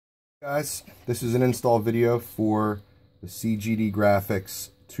Guys, this is an install video for the CGD Graphics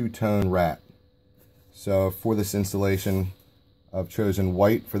two-tone rat. So for this installation, I've chosen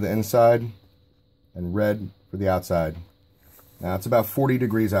white for the inside and red for the outside. Now it's about 40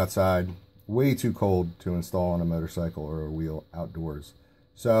 degrees outside, way too cold to install on a motorcycle or a wheel outdoors.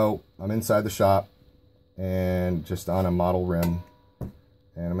 So I'm inside the shop and just on a model rim,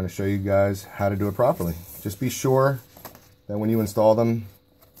 and I'm going to show you guys how to do it properly. Just be sure that when you install them,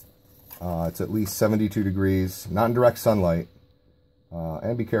 it's at least 72 degrees, not in direct sunlight,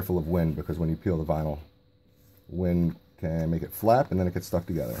 and be careful of wind, because when you peel the vinyl, wind can make it flap and then it gets stuck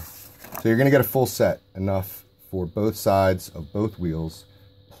together. So you're going to get a full set, enough for both sides of both wheels,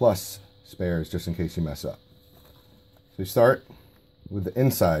 plus spares just in case you mess up. So you start with the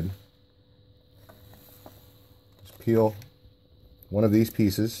inside. Just peel one of these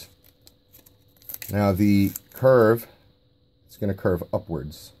pieces. Now the curve, it's going to curve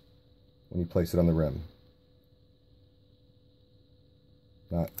upwards when you place it on the rim,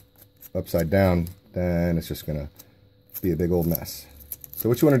 not upside down, then it's just gonna be a big old mess. So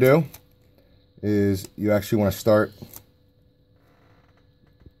what you want to do is you actually want to start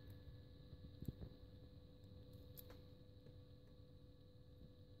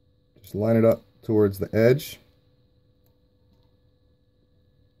just line it up towards the edge,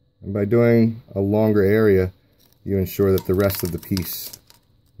 and by doing a longer area you ensure that the rest of the piece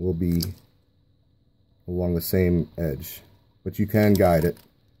will be along the same edge, but you can guide it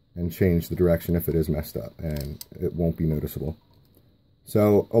and change the direction if it is messed up, and it won't be noticeable.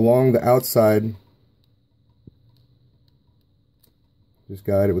 So along the outside, just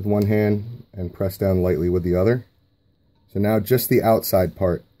guide it with one hand and press down lightly with the other. So now just the outside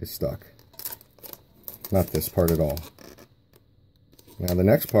part is stuck, not this part at all. Now the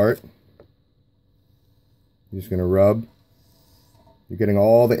next part, you're just going to rub. You're getting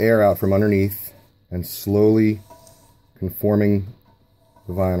all the air out from underneath and slowly conforming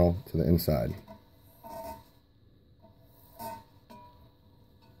the vinyl to the inside.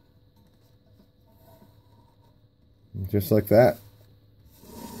 And just like that,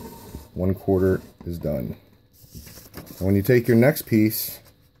 1/4 is done. And when you take your next piece,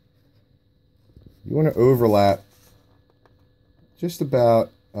 you want to overlap just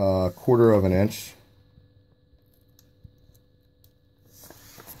about 1/4 of an inch.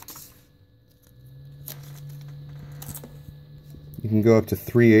 You can go up to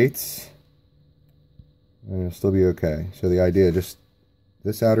 3/8 and it'll still be okay. So the idea, just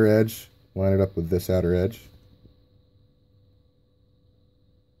this outer edge, line it up with this outer edge.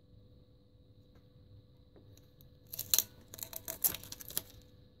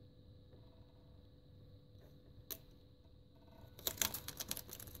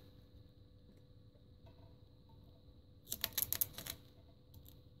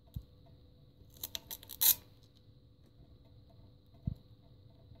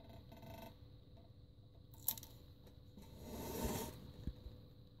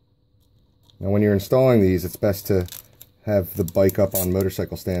 Now when you're installing these, it's best to have the bike up on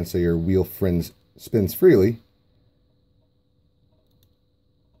motorcycle stand so your wheel spins freely.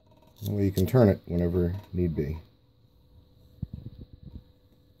 That way you can turn it whenever need be.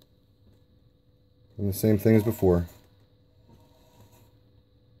 And the same thing as before.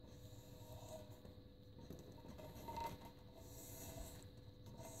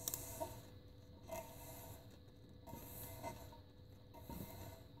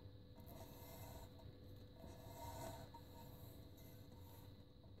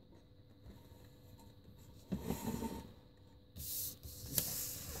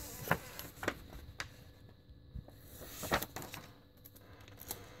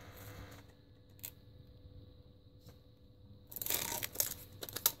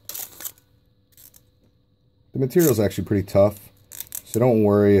 The material is actually pretty tough, so don't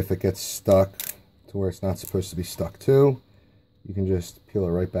worry if it gets stuck to where it's not supposed to be stuck to. You can just peel it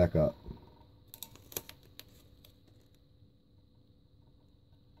right back up.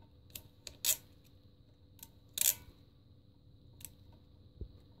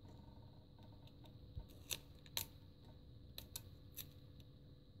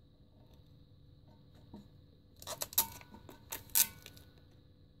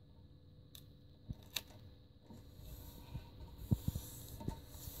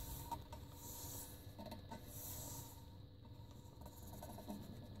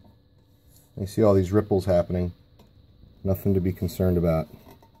 You see all these ripples happening, nothing to be concerned about.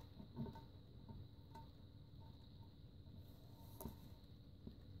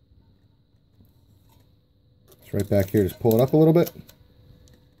 It's right back here, just pull it up a little bit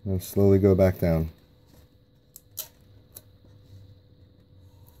and slowly go back down.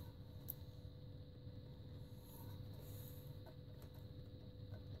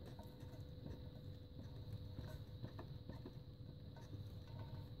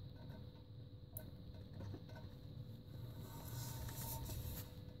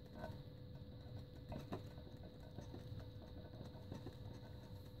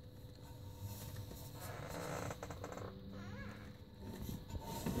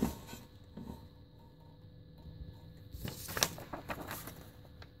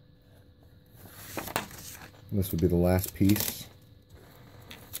 And this would be the last piece.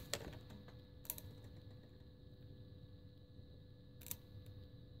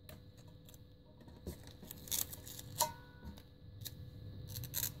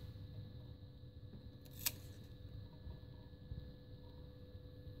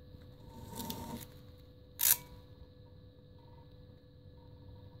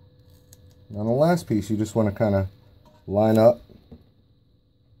 On the last piece, you just want to kind of line up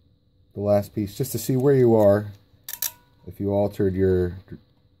the last piece just to see where you are if you altered your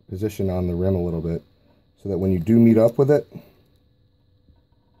position on the rim a little bit, so that when you do meet up with it,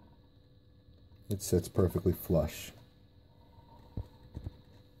 it sits perfectly flush.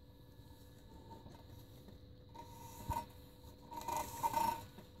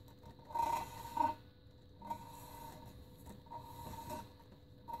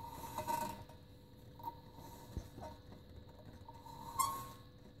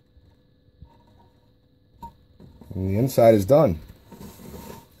 And the inside is done.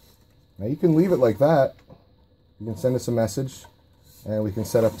 Now you can leave it like that. You can send us a message and we can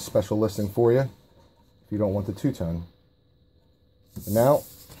set up a special listing for you if you don't want the two-tone. But now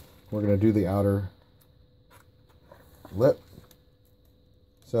we're going to do the outer lip.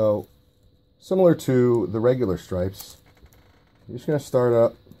 So similar to the regular stripes, you're just going to start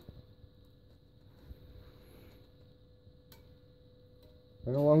up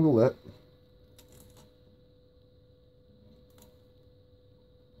right along the lip.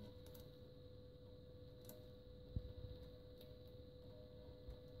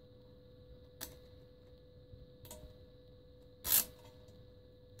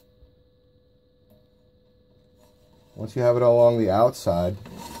 Once you have it along the outside,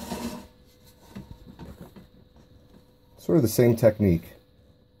 sort of the same technique.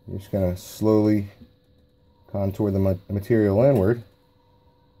 You're just going to slowly contour the material inward,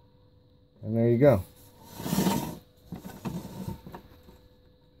 and there you go.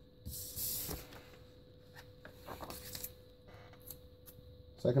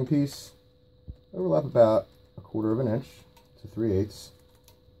 Second piece, overlap about 1/4 of an inch to 3/8.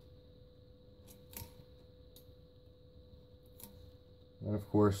 And of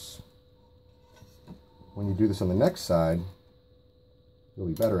course, when you do this on the next side, you'll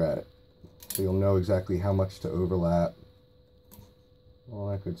be better at it. So you'll know exactly how much to overlap, all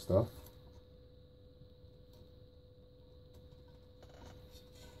that good stuff.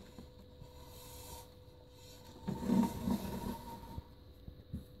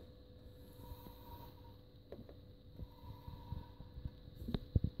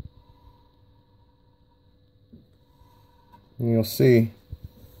 And you'll see,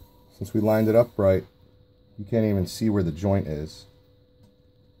 since we lined it up right, you can't even see where the joint is.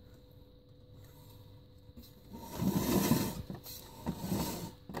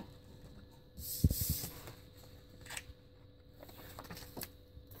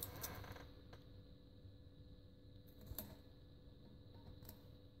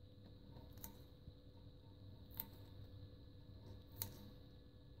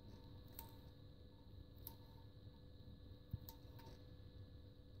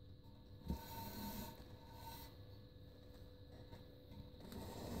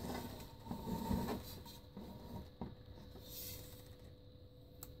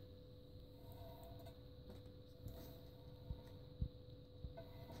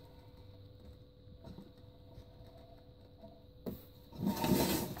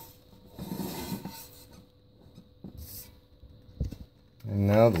 And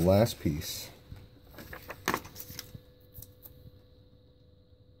now the last piece.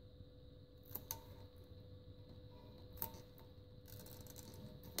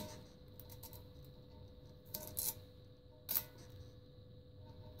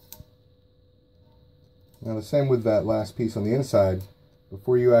 Now the same with that last piece on the inside.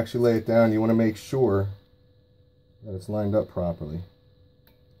 Before you actually lay it down, you want to make sure that it's lined up properly.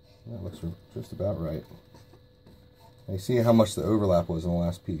 That looks just about right. Now you see how much the overlap was in the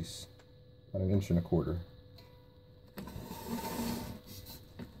last piece. About 1.25 inches.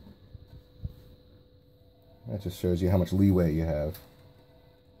 That just shows you how much leeway you have.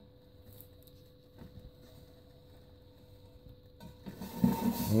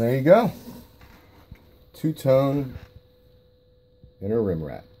 And there you go. Two-tone inner rim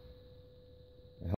wrap.